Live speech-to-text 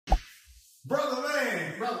Brother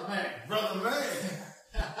man. Brother man. Brother man.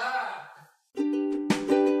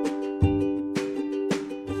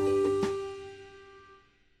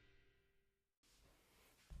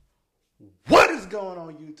 What is going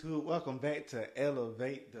on, YouTube? Welcome back to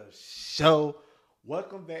Elevate the Show.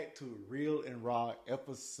 Welcome back to Real and Raw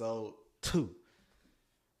episode 2.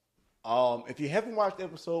 If you haven't watched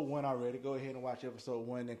episode 1 already, go ahead and watch episode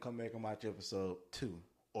 1, then come back and watch episode 2.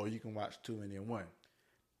 Or you can watch 2 and then 1.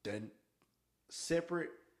 Then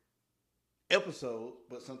separate episodes,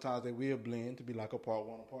 but sometimes they will blend to be like a part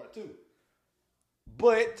 1 or part 2.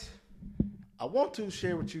 But I want to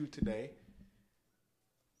share with you today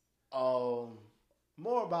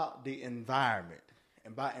more about the environment.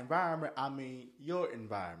 And by environment, I mean your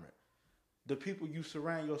environment. The people you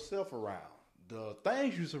surround yourself around. The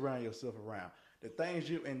things you surround yourself around. The things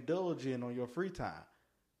you indulge in on your free time.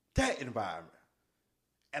 That environment.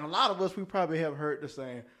 And a lot of us, we probably have heard the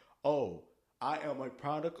saying, oh, I am a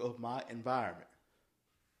product of my environment.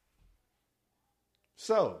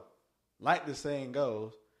 So, like the saying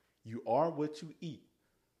goes, you are what you eat.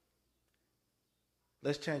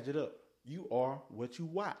 Let's change it up. You are what you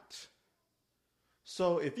watch.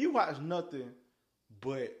 So if you watch nothing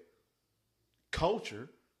but culture,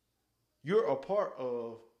 you're a part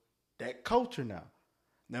of that culture now.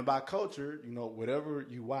 Now by culture, whatever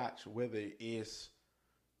you watch, whether it's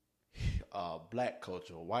black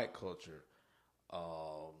culture, white culture,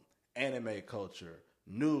 anime culture,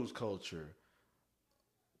 news culture,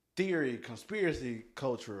 theory, conspiracy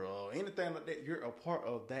culture, or anything like that, you're a part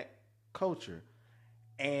of that culture.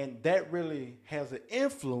 And that really has an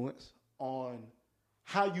influence on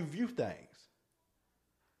how you view things.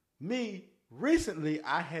 Me, recently,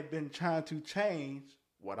 I have been trying to change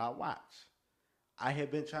what I watch. I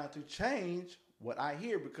have been trying to change what I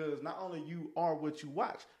hear, because not only you are what you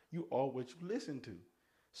watch, you are what you listen to.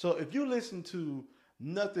 So if you listen to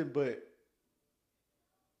nothing but,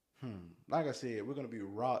 like I said, we're going to be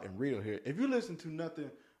raw and real here. If you listen to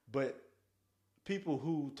nothing but people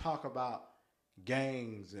who talk about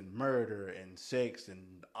gangs and murder and sex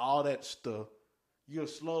and all that stuff, you'll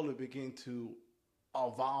slowly begin to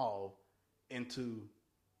evolve into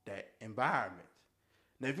that environment.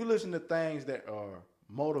 Now, if you listen to things that are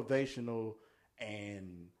motivational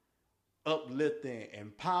and uplifting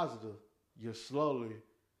and positive, you'll slowly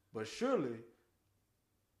but surely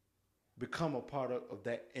become a part of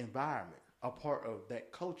that environment, a part of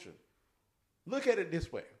that culture. Look at it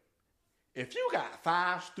this way. If you got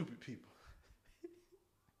 5 stupid people,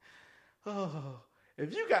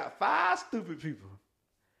 if you got 5 stupid people,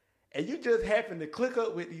 and you just happen to click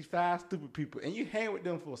up with these 5 stupid people, and you hang with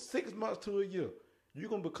them for 6 months to a year, you're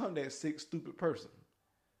going to become that 6th stupid person.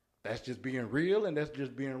 That's just being real, and that's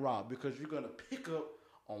just being raw, because you're going to pick up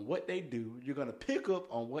on what they do. You're going to pick up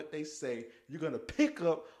on what they say. You're going to pick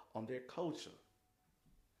up on their culture.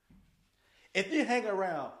 If you hang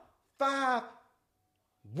around 5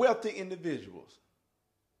 wealthy individuals,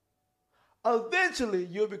 eventually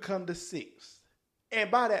you'll become the 6th. And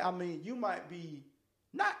by that, I mean you might be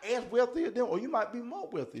not as wealthy as them, or you might be more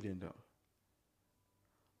wealthy than them.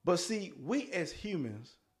 But see, we as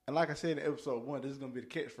humans, and like I said in episode 1, this is going to be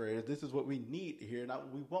the catchphrase. This is what we need to hear, not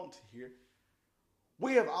what we want to hear.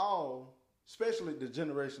 We have all, especially the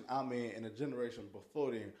generation I'm in and the generation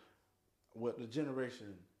before then, the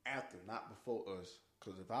generation after, not before us.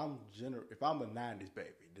 Because if I'm a 90s baby,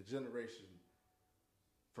 the generation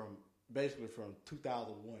from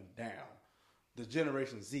 2001 down, the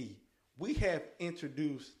Generation Z, we have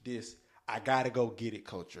introduced this I gotta go get it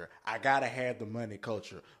culture. I gotta have the money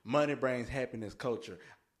culture. Money brings happiness culture.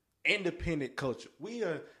 Independent culture. We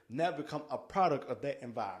have now become a product of that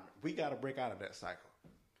environment. We gotta break out of that cycle.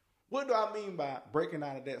 What do I mean by breaking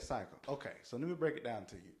out of that cycle? Okay, so let me break it down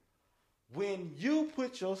to you. When you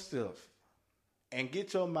put yourself and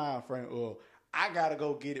get your mind frame of, I gotta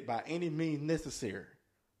go get it by any means necessary,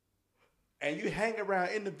 and you hang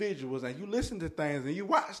around individuals and you listen to things and you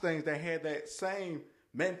watch things that have that same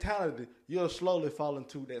mentality, you'll slowly fall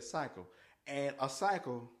into that cycle. And a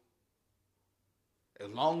cycle, as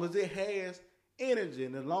long as it has energy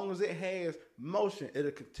and as long as it has motion, it'll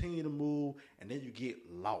continue to move, and then you get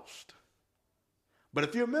lost. But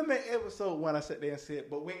if you remember in episode 1, I sat there and said,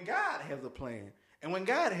 but when God has a plan and when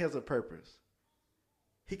God has a purpose,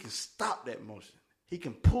 he can stop that motion. He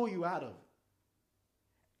can pull you out of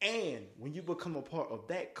it. And when you become a part of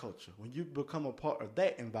that culture, when you become a part of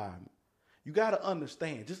that environment, you got to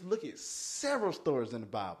understand, just look at several stories in the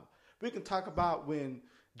Bible. We can talk about when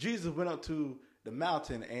Jesus went up to the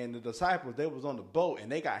mountain and the disciples, they was on the boat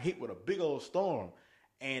and they got hit with a big old storm.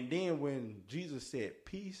 And then when Jesus said,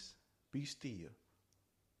 peace, be still,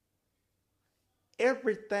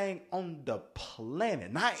 everything on the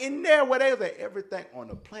planet, not in there where they was at, everything on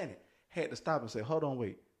the planet had to stop and say, hold on,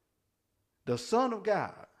 wait. The Son of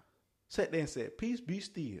God sat there and said, peace be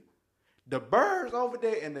still. The birds over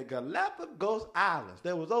there in the Galapagos Islands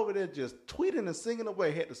that was over there just tweeting and singing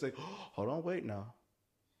away had to say, hold on, wait now.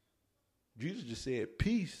 Jesus just said,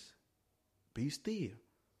 peace, be still.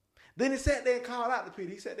 Then he sat there and called out to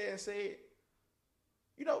Peter. He sat there and said,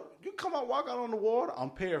 you know, you come out, walk out on the water.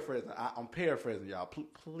 I'm paraphrasing. I'm paraphrasing, y'all.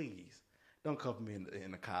 Please don't come for me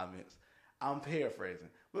in the comments. I'm paraphrasing.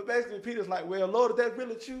 But basically, Peter's like, well, Lord, is that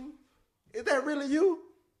really you? Is that really you?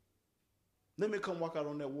 Let me come walk out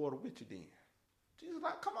on that water with you then. Jesus is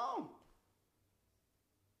like, come on.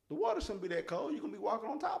 The water shouldn't be that cold. You're going to be walking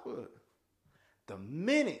on top of it. The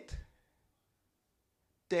minute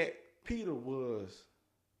that Peter was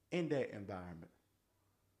in that environment,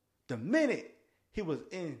 the minute he was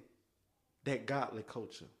in that godly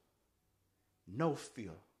culture, no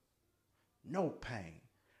fear, no pain,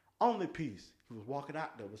 only peace. He was walking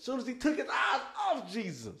out there. As soon as he took his eyes off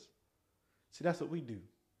Jesus, see, that's what we do.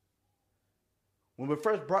 When we're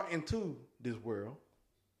first brought into this world,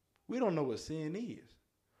 we don't know what sin is.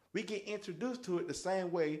 We get introduced to it the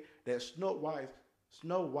same way that Snow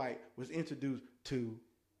White was introduced to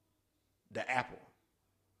the apple.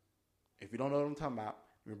 If you don't know what I'm talking about,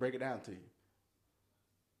 let me break it down to you.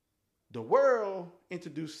 The world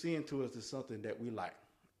introduced sin to us as something that we like.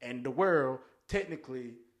 And the world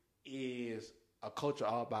technically is a culture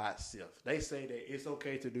all by itself. They say that it's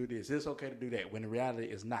okay to do this, it's okay to do that, when in reality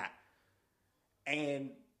it's not. And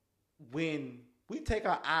when we take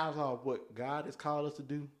our eyes off what God has called us to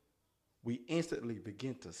do, we instantly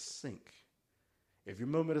begin to sink. If you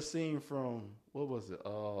remember the scene from, what was it?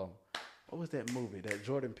 What was that movie that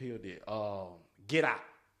Jordan Peele did? Get Out.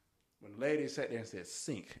 When the lady sat there and said,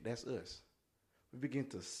 sink, that's us. We begin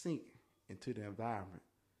to sink into the environment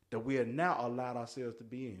that we are now allowed ourselves to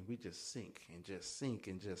be in. We just sink and just sink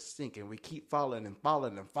and just sink, and we keep falling and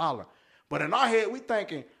falling and falling. But in our head, we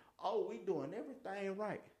thinking, oh, we doing everything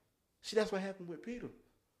right. See, that's what happened with Peter.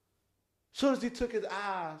 As soon as he took his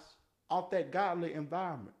eyes off that godly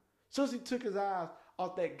environment, as soon as he took his eyes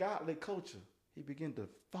off that godly culture, he began to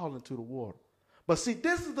fall into the water. But see,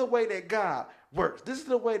 this is the way that God works. This is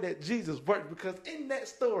the way that Jesus works, because in that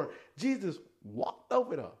story, Jesus walked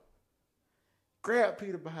over there, grabbed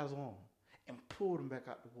Peter by his arm, and pulled him back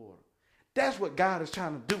out the water. That's what God is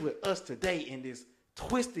trying to do with us today in this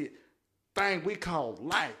twisted thing we call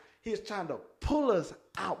life. He's trying to pull us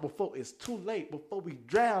out before it's too late, before we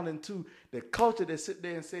drown into the culture that sits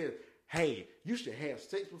there and says, hey, you should have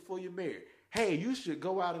sex before you're married. Hey, you should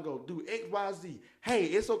go out and go do X, Y, Z. Hey,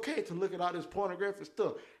 it's okay to look at all this pornographic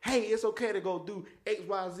stuff. Hey, it's okay to go do X,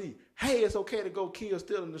 Y, Z. Hey, it's okay to go kill,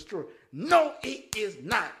 steal, and destroy. No, it is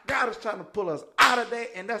not. God is trying to pull us out of that,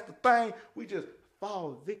 and that's the thing. We just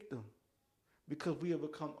fall victim because we have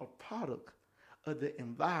become a product of the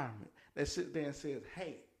environment that sits there and says,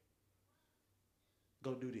 hey,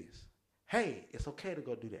 go do this. Hey, it's okay to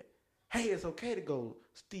go do that. Hey, it's okay to go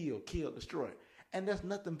steal, kill, destroy. And that's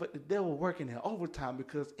nothing but the devil working in overtime,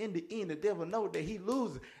 because in the end, the devil knows that he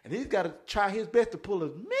loses. And he's got to try his best to pull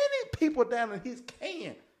as many people down as he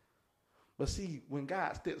can. But see, when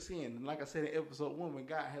God steps in, and like I said in episode 1, when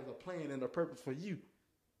God has a plan and a purpose for you,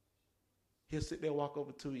 he'll sit there, walk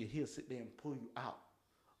over to you. He'll sit there and pull you out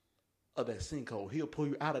of that sinkhole. He'll pull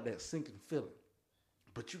you out of that sinking feeling.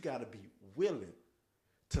 But you got to be willing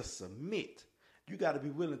to submit. You got to be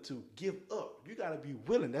willing to give up. You got to be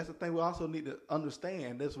willing. That's the thing we also need to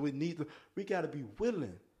understand. That's what we got to be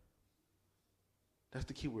willing. That's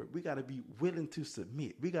the key word. We got to be willing to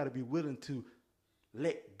submit. We got to be willing to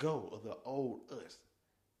let go of the old us.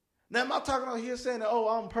 Now, am I talking out here saying that, oh,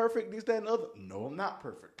 I'm perfect, this, that, and the other? No, I'm not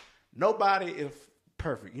perfect. Nobody is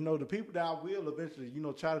perfect. You know, the people that I will eventually,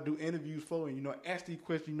 try to do interviews for and, ask these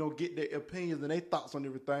questions, get their opinions and their thoughts on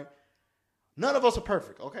everything. None of us are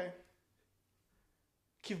perfect, okay?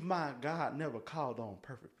 Keep in mind, God never called on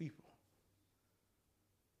perfect people.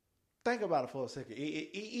 Think about it for a second.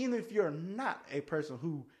 Even if you're not a person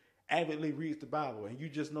who avidly reads the Bible and you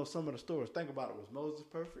just know some of the stories, think about it. Was Moses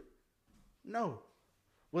perfect? No.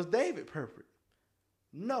 Was David perfect?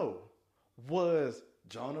 No. Was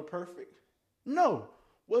Jonah perfect? No.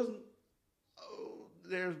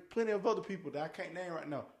 There's plenty of other people that I can't name right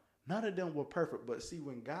now. None of them were perfect, but see,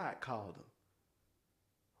 when God called them,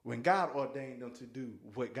 when God ordained them to do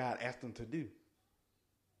what God asked them to do,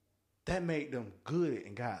 that made them good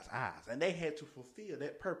in God's eyes. And they had to fulfill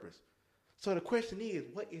that purpose. So the question is,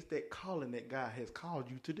 what is that calling that God has called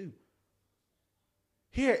you to do?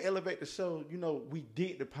 Here at Elevate the Show, we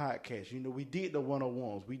did the podcast. We did the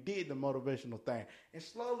one-on-ones. We did the motivational thing. And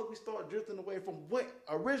slowly we started drifting away from what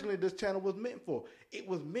originally this channel was meant for. It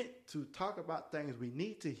was meant to talk about things we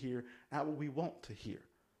need to hear, not what we want to hear.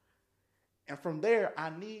 And from there, I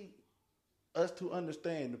need us to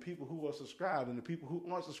understand the people who are subscribed and the people who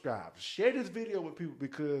aren't subscribed. Share this video with people,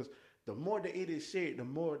 because the more that it is shared, the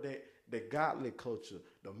more that the godly culture,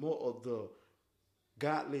 the more of the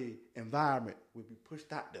godly environment will be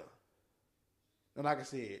pushed out there. And like I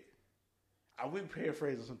said, I will be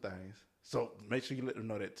paraphrasing some things, so make sure you let them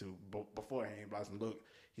know that too beforehand. Blossom, look,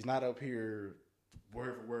 he's not up here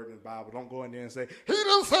word for word in the Bible. Don't go in there and say, he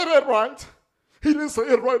didn't say that right. He didn't say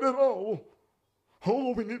it right at all.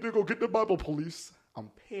 Oh, we need to go get the Bible police. I'm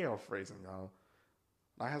paraphrasing, y'all.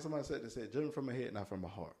 I had somebody said, judging from my head, not from my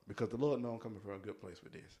heart, because the Lord knows I'm coming from a good place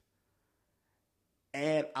with this.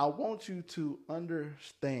 And I want you to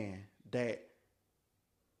understand that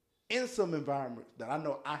in some environments that I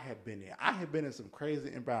know I have been in some crazy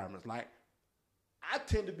environments. Like, I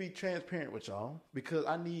tend to be transparent with y'all because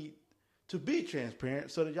I need to be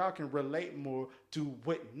transparent so that y'all can relate more to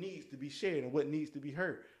what needs to be shared and what needs to be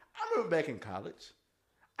heard. I remember back in college,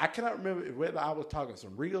 I cannot remember whether I was talking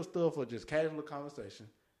some real stuff or just casual conversation.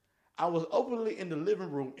 I was openly in the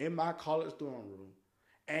living room in my college dorm room.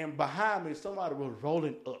 And behind me, somebody was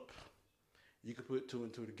rolling up. You could put two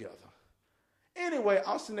and two together. Anyway,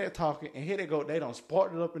 I'm sitting there talking, and here they go. They done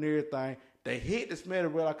sparked it up and everything. They hit the smell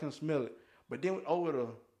where I couldn't smell it. But then over the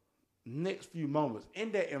next few moments,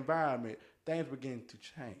 in that environment, things began to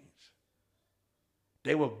change.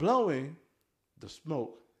 They were blowing the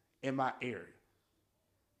smoke in my area.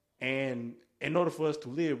 And in order for us to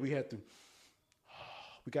live, we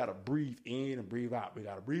got to breathe in and breathe out. We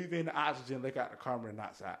got to breathe in the oxygen, let out the carbon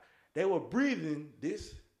dioxide. They were breathing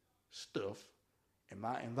this stuff in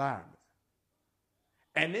my environment.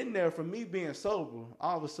 And in there, for me being sober,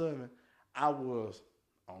 all of a sudden, I was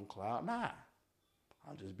on cloud nine.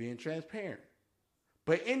 I'm just being transparent.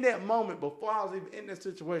 But in that moment, before I was even in that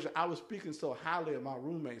situation, I was speaking so highly of my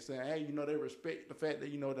roommates, saying, hey, they respect the fact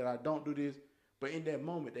that, that I don't do this. But in that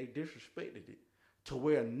moment, they disrespected it. To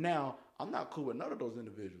where now, I'm not cool with none of those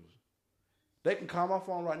individuals. They can call my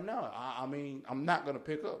phone right now. I'm not going to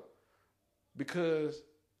pick up. Because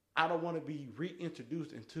I don't want to be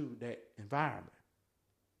reintroduced into that environment.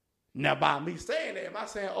 Now, by me saying that, am I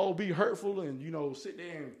saying, be hurtful and, sit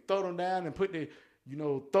there and throw them down and put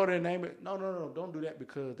throw their name in? No, don't do that,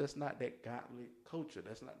 because that's not that godly culture.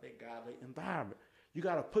 That's not that godly environment. You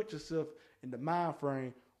got to put yourself in the mind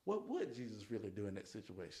frame, what would Jesus really do in that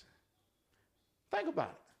situation? Think about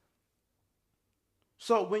it.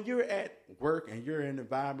 So when you're at work and you're in an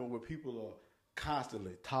environment where people are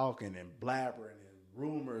constantly talking and blabbering and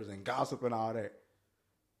rumors and gossip and all that,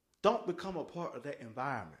 don't become a part of that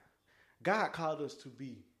environment. God called us to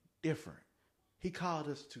be different. He called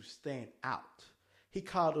us to stand out. He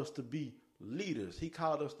called us to be leaders. He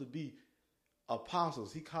called us to be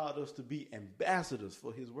apostles. He called us to be ambassadors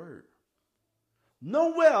for his word.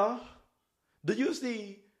 Nowhere do you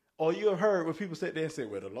see or you have heard where people sit there and say,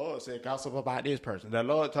 well, the Lord said gossip about this person. The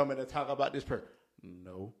Lord told me to talk about this person.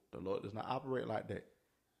 No, the Lord does not operate like that.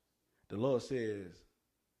 The Lord says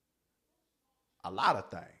a lot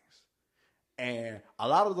of things. And a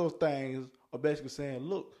lot of those things are basically saying,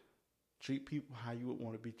 look, treat people how you would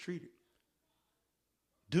want to be treated.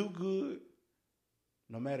 Do good,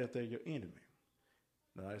 no matter if they're your enemy.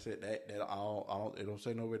 Now, like I said, that it don't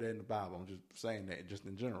say nowhere there in the Bible. I'm just saying that just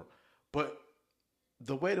in general. But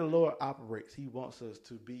the way the Lord operates, he wants us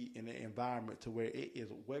to be in an environment to where it is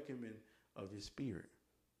welcoming of his spirit.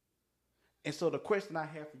 And so the question I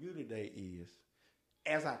have for you today is,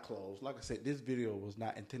 as I close, like I said, this video was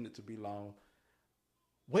not intended to be long.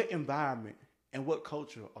 What environment and what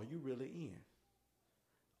culture are you really in?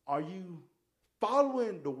 Are you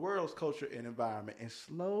following the world's culture and environment and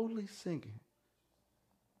slowly sinking?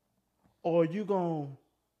 Or are you going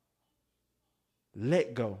to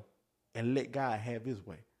let go and let God have his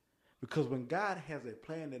way? Because when God has a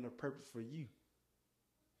plan and a purpose for you,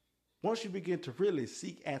 once you begin to really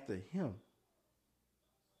seek after him,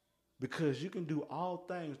 because you can do all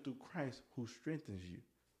things through Christ who strengthens you.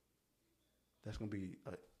 That's going to be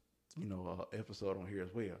a episode on here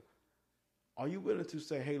as well. Are you willing to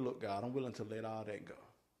say, hey, look, God, I'm willing to let all that go.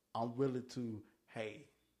 I'm willing to, hey,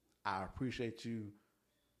 I appreciate you.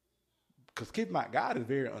 Because keep in mind, God is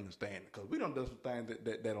very understanding. Because we done some things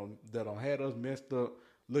that don't had us messed up,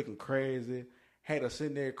 looking crazy, had us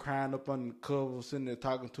sitting there crying up under the cover, sitting there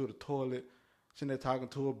talking to the toilet, sitting there talking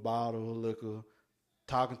to a bottle of liquor,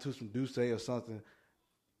 talking to some Douce or something,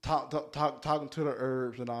 talking to the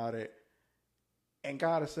herbs and all that. And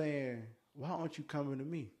God is saying, why aren't you coming to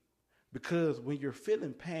me? Because when you're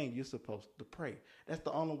feeling pain, you're supposed to pray. That's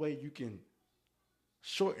the only way you can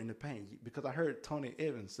shorten the pain. Because I heard Tony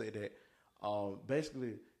Evans say that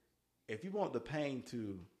basically, if you want the pain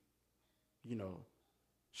to,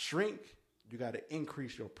 shrink, you got to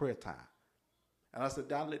increase your prayer time. And I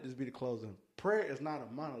said, "I'll let this be the closing. Prayer is not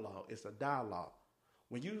a monologue, it's a dialogue.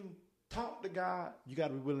 When you talk to God, you got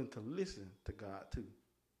to be willing to listen to God too."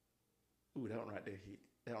 Ooh, that one right there hit.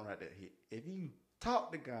 That one right there hit. If you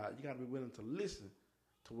talk to God, you got to be willing to listen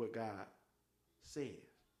to what God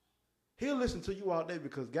says. He'll listen to you all day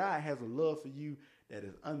because God has a love for you that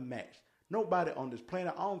is unmatched. Nobody on this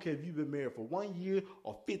planet, I don't care if you've been married for 1 year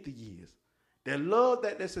or 50 years, that love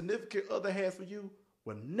that significant other has for you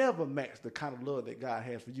will never match the kind of love that God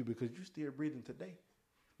has for you because you're still breathing today.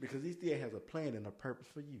 Because he still has a plan and a purpose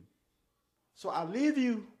for you. So I leave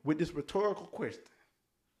you with this rhetorical question.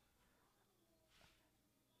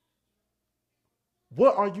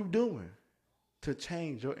 What are you doing to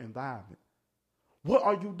change your environment? What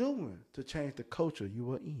are you doing to change the culture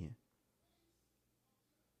you are in?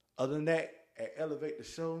 Other than that, at Elevate the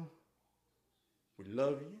Show, we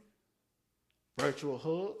love you. Virtual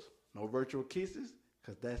hugs, no virtual kisses,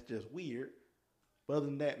 because that's just weird. But other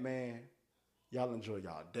than that, man, y'all enjoy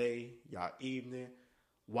y'all day, y'all evening.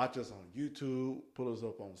 Watch us on YouTube. Pull us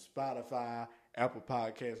up on Spotify, Apple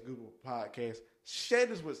Podcasts, Google Podcasts. Share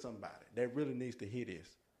this with somebody that really needs to hear this.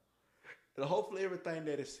 And hopefully everything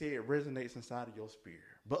that is said resonates inside of your spirit.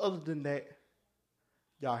 But other than that,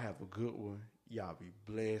 y'all have a good one. Y'all be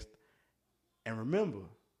blessed. And remember,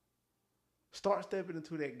 start stepping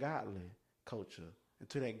into that godly culture,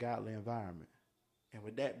 into that godly environment. And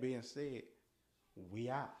with that being said, we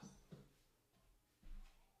out.